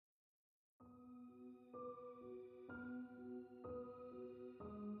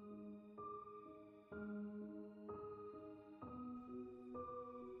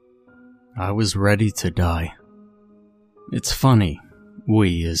I was ready to die. It's funny,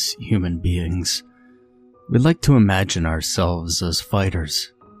 we as human beings, we like to imagine ourselves as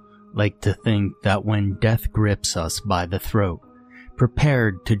fighters, like to think that when death grips us by the throat,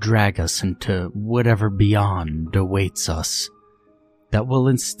 prepared to drag us into whatever beyond awaits us, that we'll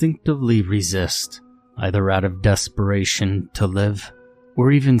instinctively resist, either out of desperation to live, or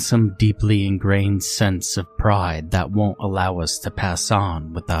even some deeply ingrained sense of pride that won't allow us to pass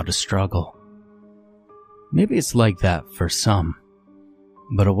on without a struggle. Maybe it's like that for some,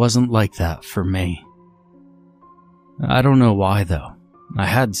 but it wasn't like that for me. I don't know why though. I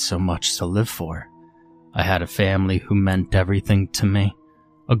had so much to live for. I had a family who meant everything to me,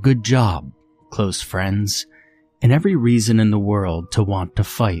 a good job, close friends, and every reason in the world to want to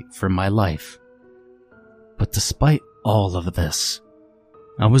fight for my life. But despite all of this,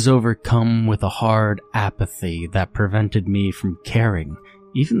 I was overcome with a hard apathy that prevented me from caring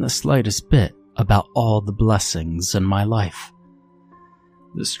even the slightest bit about all the blessings in my life.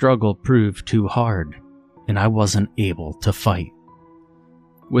 The struggle proved too hard, and I wasn't able to fight.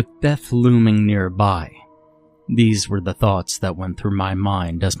 With death looming nearby, these were the thoughts that went through my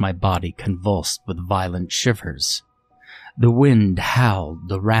mind as my body convulsed with violent shivers. The wind howled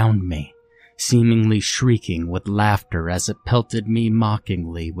around me, seemingly shrieking with laughter as it pelted me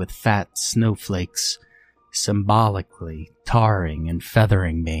mockingly with fat snowflakes, symbolically tarring and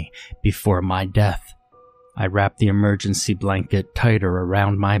feathering me before my death. I wrapped the emergency blanket tighter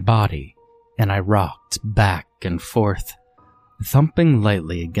around my body, and I rocked back and forth, thumping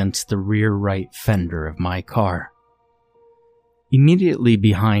lightly against the rear right fender of my car. Immediately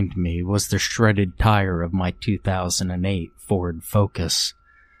behind me was the shredded tire of my 2008 Ford Focus.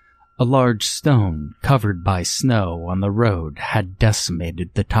 A large stone covered by snow on the road had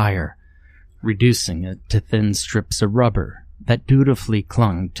decimated the tire, reducing it to thin strips of rubber that dutifully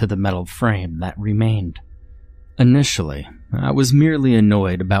clung to the metal frame that remained. Initially, I was merely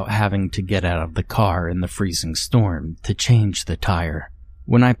annoyed about having to get out of the car in the freezing storm to change the tire.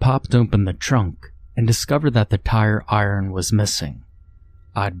 When I popped open the trunk and discovered that the tire iron was missing,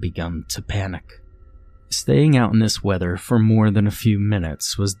 I'd begun to panic. Staying out in this weather for more than a few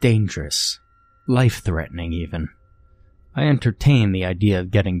minutes was dangerous, life-threatening even. I entertained the idea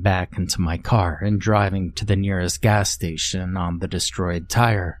of getting back into my car and driving to the nearest gas station on the destroyed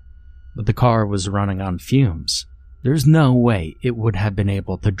tire, but the car was running on fumes. There's no way it would have been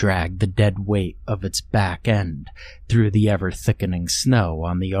able to drag the dead weight of its back end through the ever-thickening snow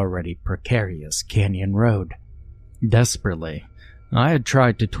on the already precarious canyon road. Desperately, I had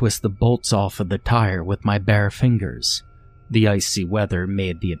tried to twist the bolts off of the tire with my bare fingers. The icy weather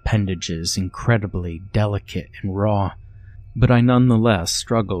made the appendages incredibly delicate and raw, but I nonetheless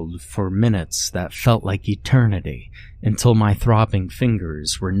struggled for minutes that felt like eternity until my throbbing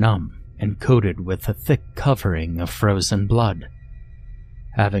fingers were numb and coated with a thick covering of frozen blood.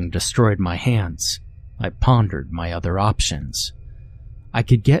 Having destroyed my hands, I pondered my other options. I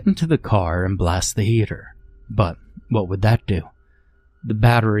could get into the car and blast the heater, but what would that do? The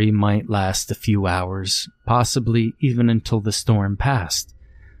battery might last a few hours, possibly even until the storm passed,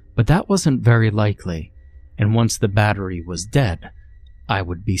 but that wasn't very likely, and once the battery was dead, I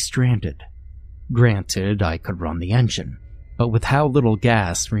would be stranded. Granted, I could run the engine, but with how little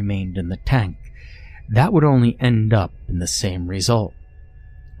gas remained in the tank, that would only end up in the same result.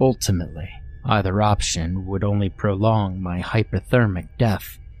 Ultimately, either option would only prolong my hypothermic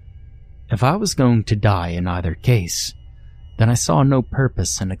death. If I was going to die in either case, then I saw no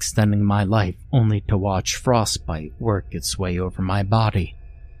purpose in extending my life only to watch frostbite work its way over my body.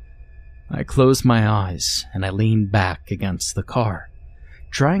 I closed my eyes and I leaned back against the car,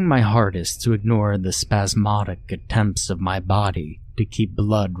 trying my hardest to ignore the spasmodic attempts of my body to keep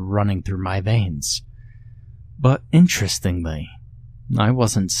blood running through my veins. But interestingly, I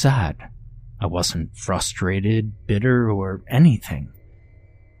wasn't sad. I wasn't frustrated, bitter, or anything.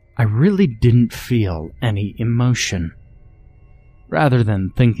 I really didn't feel any emotion. Rather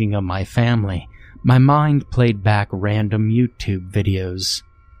than thinking of my family, my mind played back random YouTube videos.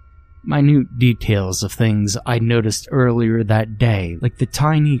 Minute details of things I noticed earlier that day, like the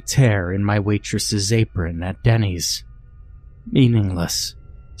tiny tear in my waitress's apron at Denny's. Meaningless,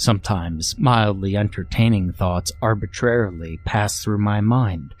 sometimes mildly entertaining thoughts arbitrarily passed through my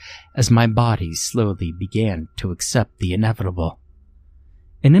mind as my body slowly began to accept the inevitable.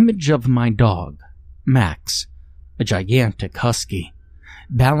 An image of my dog, Max, a gigantic husky,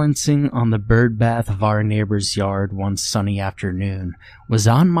 balancing on the birdbath of our neighbor's yard one sunny afternoon, was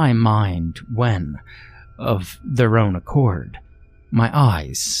on my mind when, of their own accord, my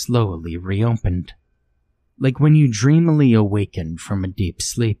eyes slowly reopened, like when you dreamily awaken from a deep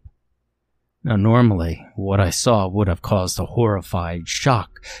sleep. Now, normally, what I saw would have caused a horrified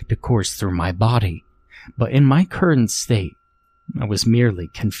shock to course through my body, but in my current state, I was merely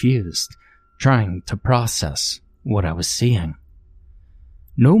confused, trying to process what I was seeing.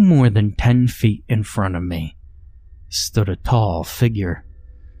 No more than 10 feet in front of me stood a tall figure.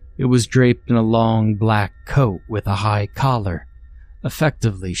 It was draped in a long black coat with a high collar,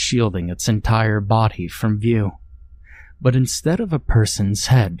 effectively shielding its entire body from view. But instead of a person's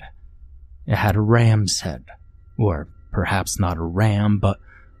head, it had a ram's head, or perhaps not a ram, but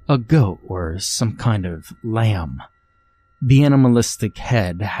a goat or some kind of lamb. The animalistic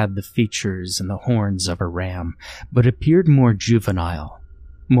head had the features and the horns of a ram, but appeared more juvenile,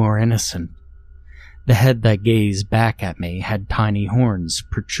 more innocent. The head that gazed back at me had tiny horns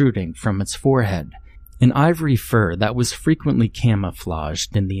protruding from its forehead, an ivory fur that was frequently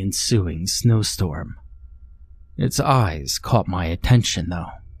camouflaged in the ensuing snowstorm. Its eyes caught my attention, though.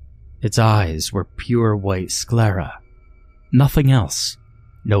 Its eyes were pure white sclera. Nothing else.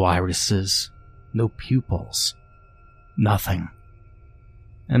 No irises, no pupils. Nothing.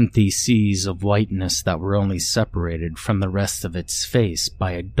 Empty seas of whiteness that were only separated from the rest of its face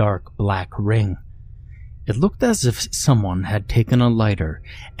by a dark black ring. It looked as if someone had taken a lighter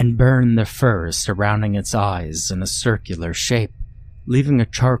and burned the fur surrounding its eyes in a circular shape, leaving a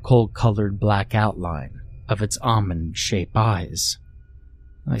charcoal-colored black outline of its almond-shaped eyes.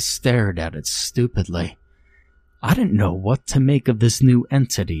 I stared at it stupidly. I didn't know what to make of this new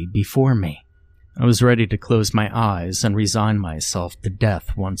entity before me. I was ready to close my eyes and resign myself to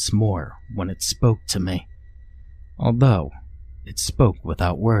death once more when it spoke to me. Although it spoke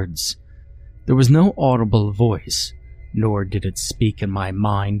without words. There was no audible voice, nor did it speak in my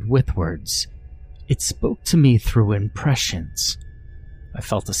mind with words. It spoke to me through impressions. I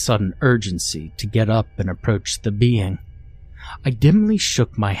felt a sudden urgency to get up and approach the being. I dimly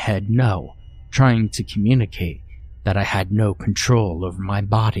shook my head no, trying to communicate that I had no control over my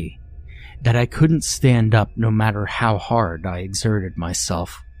body, that I couldn't stand up no matter how hard I exerted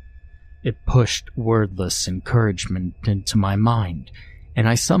myself. It pushed wordless encouragement into my mind, and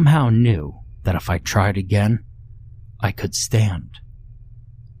I somehow knew that if I tried again, I could stand.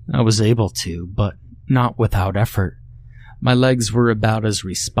 I was able to, but not without effort. My legs were about as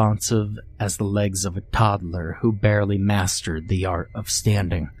responsive as the legs of a toddler who barely mastered the art of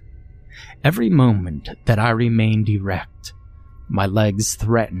standing. Every moment that I remained erect, my legs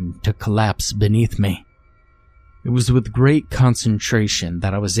threatened to collapse beneath me. It was with great concentration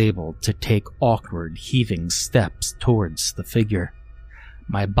that I was able to take awkward, heaving steps towards the figure,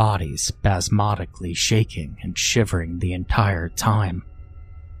 my body spasmodically shaking and shivering the entire time.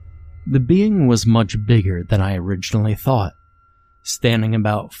 The being was much bigger than I originally thought. Standing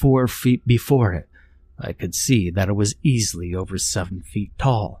about 4 feet before it, I could see that it was easily over 7 feet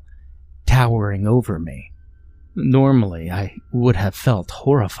tall, towering over me. Normally, I would have felt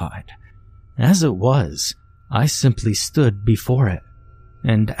horrified. As it was, I simply stood before it,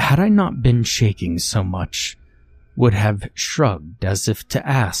 and had I not been shaking so much, would have shrugged as if to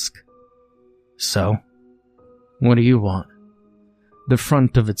ask, "So, what do you want?" The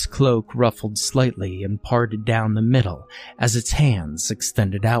front of its cloak ruffled slightly and parted down the middle as its hands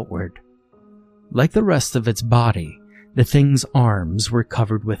extended outward. Like the rest of its body, the thing's arms were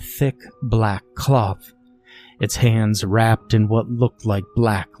covered with thick black cloth, its hands wrapped in what looked like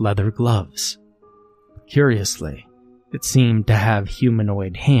black leather gloves. Curiously, it seemed to have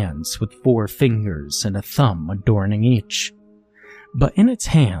humanoid hands with 4 fingers and a thumb adorning each. But in its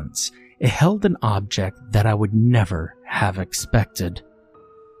hands, it held an object that I would never have expected.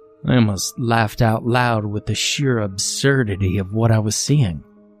 I almost laughed out loud with the sheer absurdity of what I was seeing.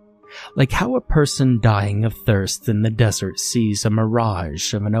 Like how a person dying of thirst in the desert sees a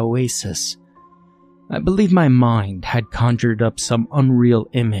mirage of an oasis. I believe my mind had conjured up some unreal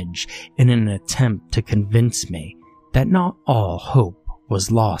image in an attempt to convince me that not all hope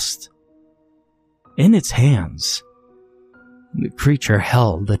was lost. In its hands, the creature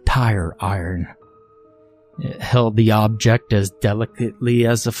held a tire iron. It held the object as delicately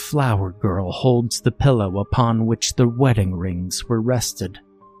as a flower girl holds the pillow upon which the wedding rings were rested.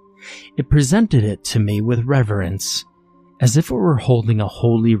 It presented it to me with reverence, as if it were holding a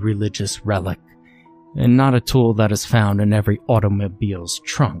holy religious relic, and not a tool that is found in every automobile's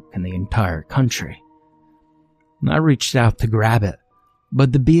trunk in the entire country. I reached out to grab it,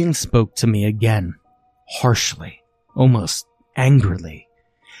 but the being spoke to me again, harshly, almost angrily.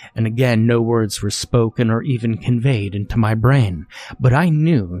 And again, no words were spoken or even conveyed into my brain, but I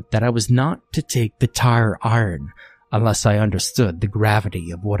knew that I was not to take the tire iron unless I understood the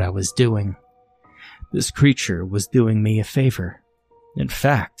gravity of what I was doing. This creature was doing me a favor. In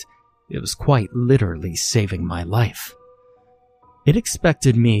fact, It was quite literally saving my life. It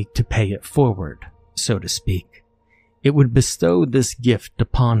expected me to pay it forward, so to speak. It would bestow this gift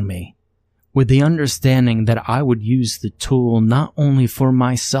upon me, with the understanding that I would use the tool not only for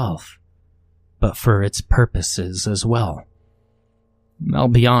myself, but for its purposes as well. I'll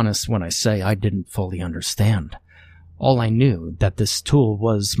be honest when I say I didn't fully understand. All I knew that this tool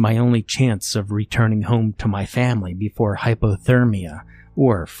was my only chance of returning home to my family before hypothermia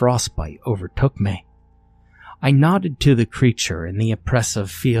or frostbite overtook me. I nodded to the creature, and the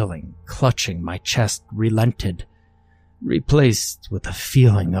oppressive feeling clutching my chest relented, replaced with a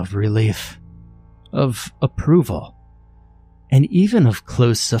feeling of relief, of approval, and even of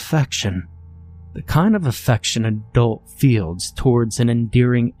close affection, the kind of affection an adult feels towards an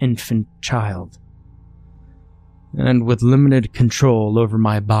endearing infant child. And with limited control over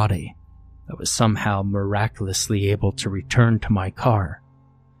my body, I was somehow miraculously able to return to my car,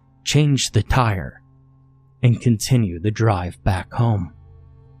 change the tire, and continue the drive back home.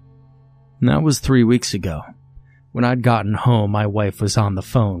 And that was 3 weeks ago. When I'd gotten home, my wife was on the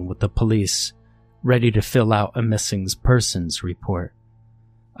phone with the police, ready to fill out a missing persons report.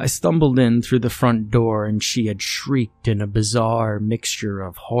 I stumbled in through the front door, and she had shrieked in a bizarre mixture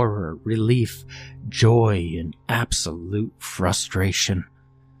of horror, relief, joy, and absolute frustration.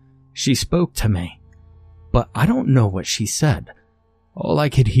 She spoke to me, but I don't know what she said. All I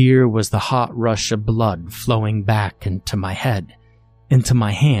could hear was the hot rush of blood flowing back into my head, into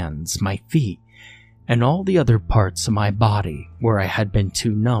my hands, my feet, and all the other parts of my body where I had been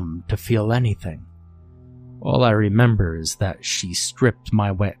too numb to feel anything. All I remember is that she stripped my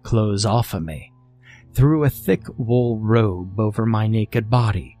wet clothes off of me, threw a thick wool robe over my naked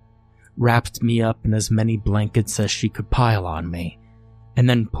body, wrapped me up in as many blankets as she could pile on me, and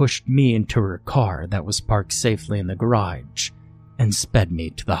then pushed me into her car that was parked safely in the garage and sped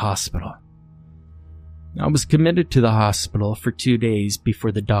me to the hospital. I was committed to the hospital for 2 days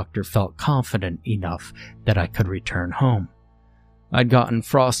before the doctor felt confident enough that I could return home. I'd gotten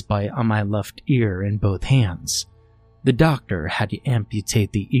frostbite on my left ear and both hands. The doctor had to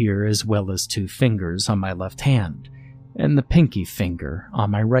amputate the ear as well as 2 fingers on my left hand and the pinky finger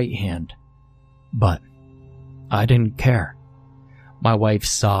on my right hand. But I didn't care. My wife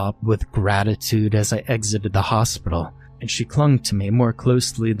sobbed with gratitude as I exited the hospital, and she clung to me more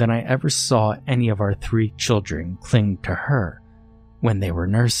closely than I ever saw any of our 3 children cling to her when they were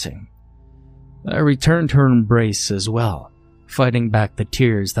nursing. I returned her embrace as well, fighting back the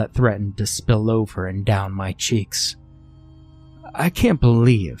tears that threatened to spill over and down my cheeks. I can't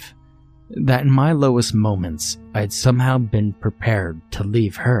believe that in my lowest moments I'd somehow been prepared to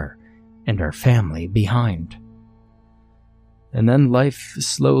leave her and our family behind. And then life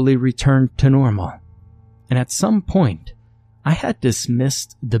slowly returned to normal, and at some point I had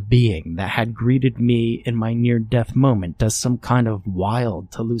dismissed the being that had greeted me in my near-death moment as some kind of wild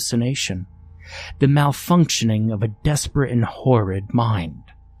hallucination, the malfunctioning of a desperate and horrid mind.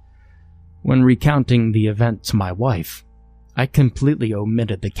 When recounting the event to my wife, I completely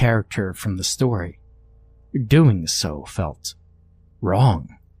omitted the character from the story. Doing so felt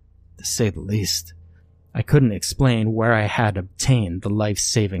wrong, to say the least. I couldn't explain where I had obtained the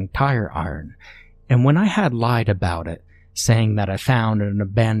life-saving tire iron, and when I had lied about it, saying that I found an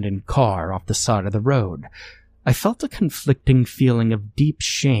abandoned car off the side of the road, I felt a conflicting feeling of deep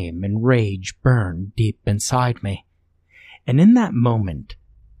shame and rage burn deep inside me. And in that moment,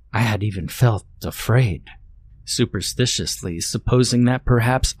 I had even felt afraid, superstitiously supposing that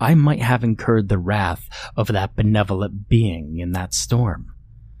perhaps I might have incurred the wrath of that benevolent being in that storm.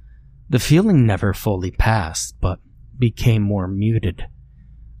 The feeling never fully passed, but became more muted.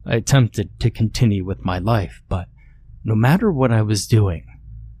 I attempted to continue with my life, but no matter what I was doing,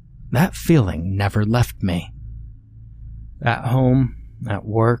 that feeling never left me. At home, at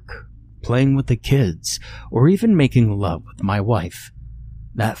work, playing with the kids, or even making love with my wife,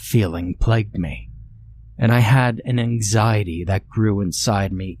 that feeling plagued me, and I had an anxiety that grew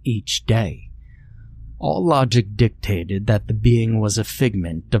inside me each day. All logic dictated that the being was a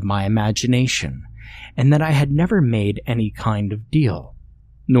figment of my imagination, and that I had never made any kind of deal,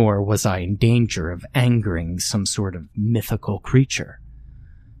 nor was I in danger of angering some sort of mythical creature.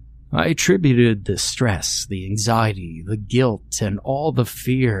 I attributed the stress, the anxiety, the guilt, and all the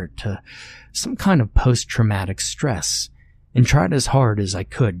fear to some kind of post-traumatic stress, and tried as hard as I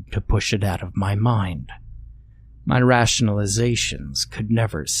could to push it out of my mind. My rationalizations could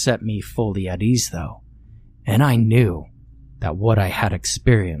never set me fully at ease, though, and I knew that what I had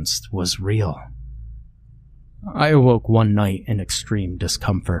experienced was real. I awoke one night in extreme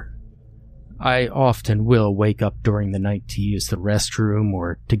discomfort. I often will wake up during the night to use the restroom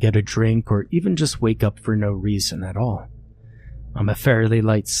or to get a drink or even just wake up for no reason at all. I'm a fairly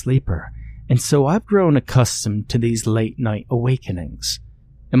light sleeper, and so I've grown accustomed to these late night awakenings,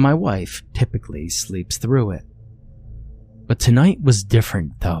 and my wife typically sleeps through it. But tonight was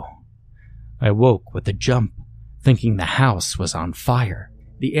different, though. I woke with a jump, thinking the house was on fire.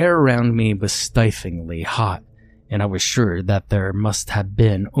 The air around me was stiflingly hot, and I was sure that there must have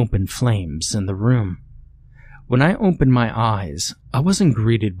been open flames in the room. When I opened my eyes, I wasn't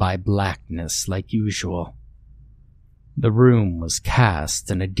greeted by blackness like usual. The room was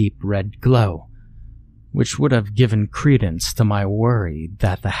cast in a deep red glow, which would have given credence to my worry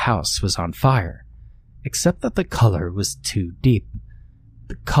that the house was on fire, except that the color was too deep.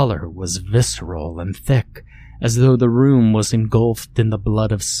 The color was visceral and thick, as though the room was engulfed in the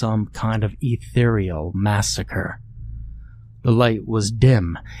blood of some kind of ethereal massacre. The light was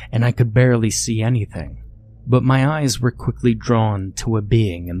dim, and I could barely see anything, but my eyes were quickly drawn to a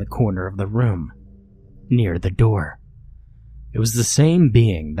being in the corner of the room, near the door. It was the same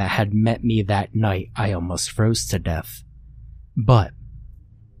being that had met me that night I almost froze to death. But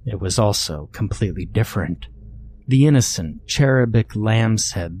it was also completely different. The innocent, cherubic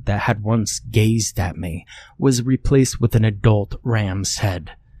lamb's head that had once gazed at me was replaced with an adult ram's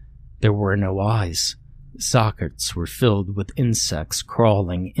head. There were no eyes. The sockets were filled with insects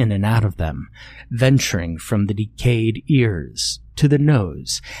crawling in and out of them, venturing from the decayed ears to the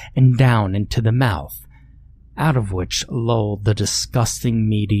nose and down into the mouth, out of which lolled the disgusting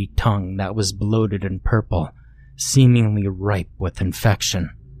meaty tongue that was bloated and purple, seemingly ripe with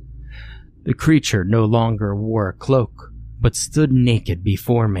infection. The creature no longer wore a cloak, but stood naked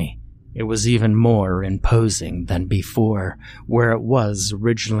before me. It was even more imposing than before, where it was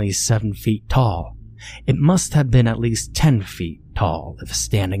originally 7 feet tall. It must have been at least 10 feet tall if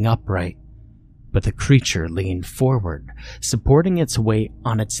standing upright. But the creature leaned forward, supporting its weight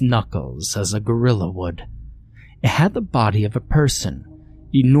on its knuckles as a gorilla would. It had the body of a person,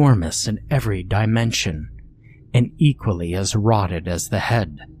 enormous in every dimension, and equally as rotted as the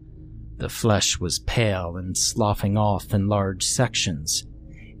head. The flesh was pale and sloughing off in large sections.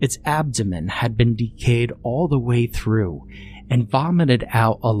 Its abdomen had been decayed all the way through and vomited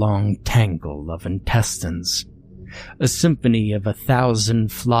out a long tangle of intestines. A symphony of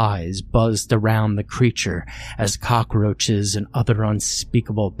 1,000 flies buzzed around the creature as cockroaches and other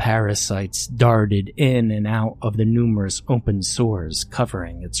unspeakable parasites darted in and out of the numerous open sores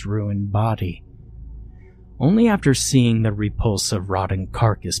covering its ruined body. Only after seeing the repulsive rotting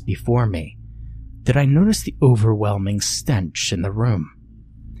carcass before me did I notice the overwhelming stench in the room.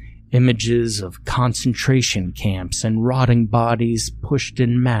 Images of concentration camps and rotting bodies pushed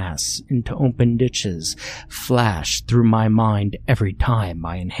en masse into open ditches flashed through my mind every time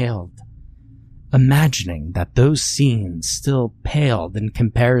I inhaled, imagining that those scenes still paled in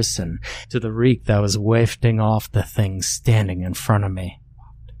comparison to the reek that was wafting off the thing standing in front of me.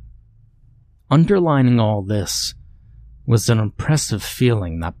 Underlining all this was an oppressive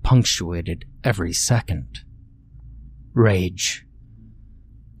feeling that punctuated every second. Rage.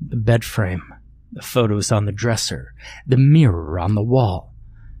 The bed frame, the photos on the dresser, the mirror on the wall.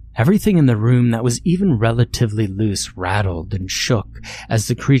 Everything in the room that was even relatively loose rattled and shook as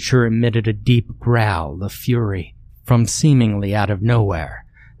the creature emitted a deep growl of fury. From seemingly out of nowhere,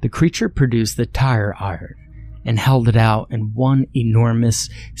 the creature produced the tire iron and held it out in one enormous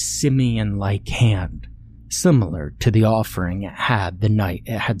simian-like hand, similar to the offering it had the night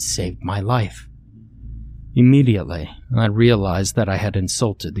it had saved my life. Immediately, I realized that I had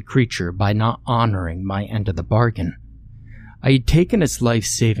insulted the creature by not honoring my end of the bargain. I had taken its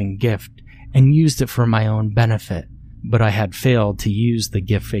life-saving gift and used it for my own benefit, but I had failed to use the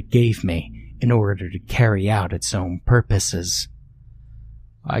gift it gave me in order to carry out its own purposes.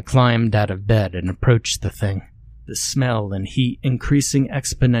 I climbed out of bed and approached the thing, the smell and heat increasing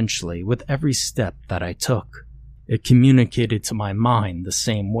exponentially with every step that I took. It communicated to my mind the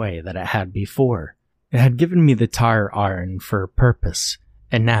same way that it had before. It had given me the tire iron for a purpose,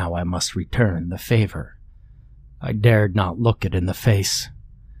 and now I must return the favor. I dared not look it in the face,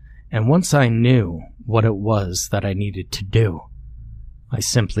 and once I knew what it was that I needed to do, I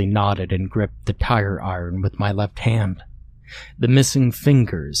simply nodded and gripped the tire iron with my left hand. The missing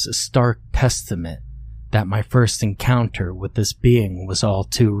fingers, a stark testament that my first encounter with this being was all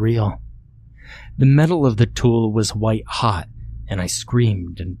too real. The metal of the tool was white hot, and I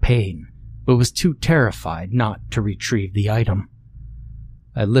screamed in pain, but was too terrified not to retrieve the item.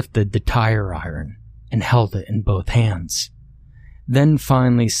 I lifted the tire iron and held it in both hands, then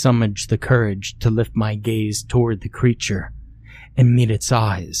finally summoned the courage to lift my gaze toward the creature and meet its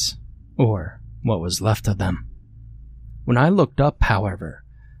eyes, or what was left of them. When I looked up, however,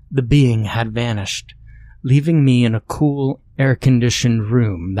 the being had vanished, leaving me in a cool, air-conditioned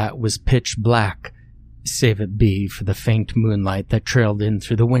room that was pitch black, save it be for the faint moonlight that trailed in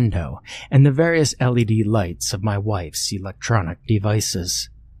through the window and the various LED lights of my wife's electronic devices.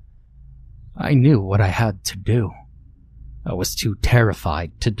 I knew what I had to do. I was too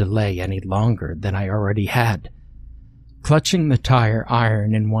terrified to delay any longer than I already had. Clutching the tire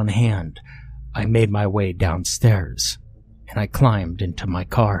iron in one hand, I made my way downstairs, and I climbed into my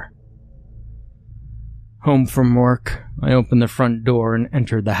car. Home from work, I opened the front door and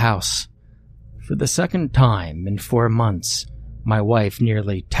entered the house. For the second time in 4 months, my wife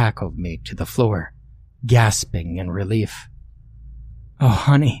nearly tackled me to the floor, gasping in relief. "Oh,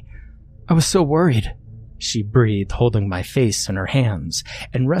 honey, I was so worried," she breathed, holding my face in her hands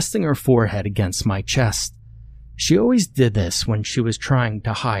and resting her forehead against my chest. She always did this when she was trying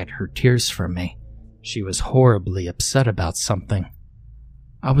to hide her tears from me. She was horribly upset about something.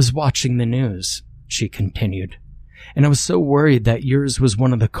 "I was watching the news," she continued, "and I was so worried that yours was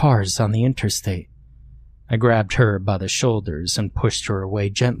one of the cars on the interstate." I grabbed her by the shoulders and pushed her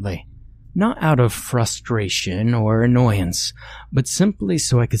away gently, not out of frustration or annoyance, but simply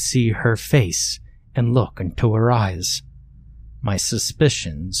so I could see her face and look into her eyes. My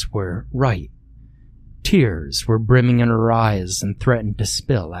suspicions were right. Tears were brimming in her eyes and threatened to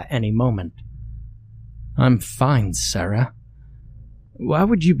spill at any moment. "I'm fine, Sarah. Why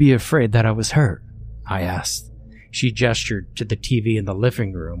would you be afraid that I was hurt?" I asked. She gestured to the TV in the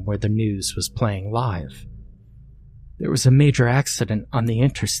living room where the news was playing live. "There was a major accident on the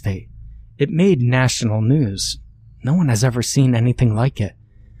interstate. It made national news. No one has ever seen anything like it.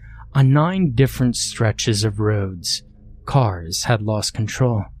 On 9 different stretches of roads, cars had lost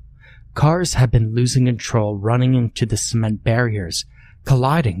control. Cars had been losing control, running into the cement barriers,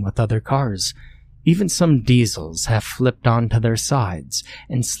 colliding with other cars. Even some diesels have flipped onto their sides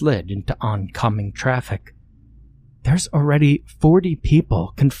and slid into oncoming traffic. There's already 40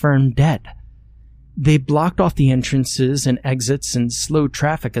 people confirmed dead. They blocked off the entrances and exits and slowed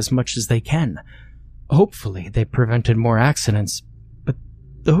traffic as much as they can. Hopefully they prevented more accidents, but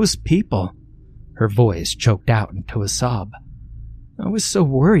those people..." Her voice choked out into a sob. "I was so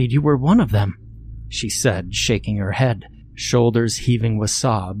worried you were one of them," she said, shaking her head, shoulders heaving with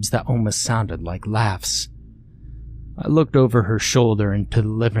sobs that almost sounded like laughs. I looked over her shoulder into the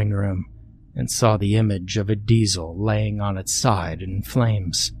living room and saw the image of a diesel laying on its side in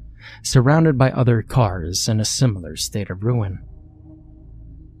flames, surrounded by other cars in a similar state of ruin.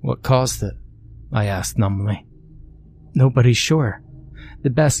 "What caused it?" I asked numbly. "Nobody's sure. The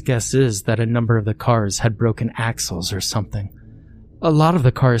best guess is that a number of the cars had broken axles or something. A lot of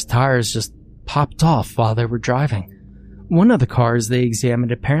the cars' tires just popped off while they were driving. One of the cars they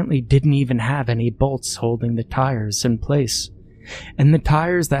examined apparently didn't even have any bolts holding the tires in place, and the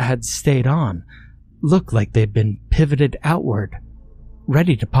tires that had stayed on looked like they'd been pivoted outward,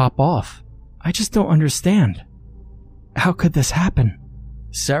 ready to pop off. I just don't understand. How could this happen?"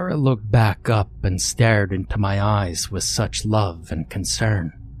 Sarah looked back up and stared into my eyes with such love and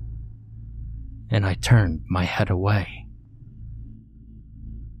concern, and I turned my head away.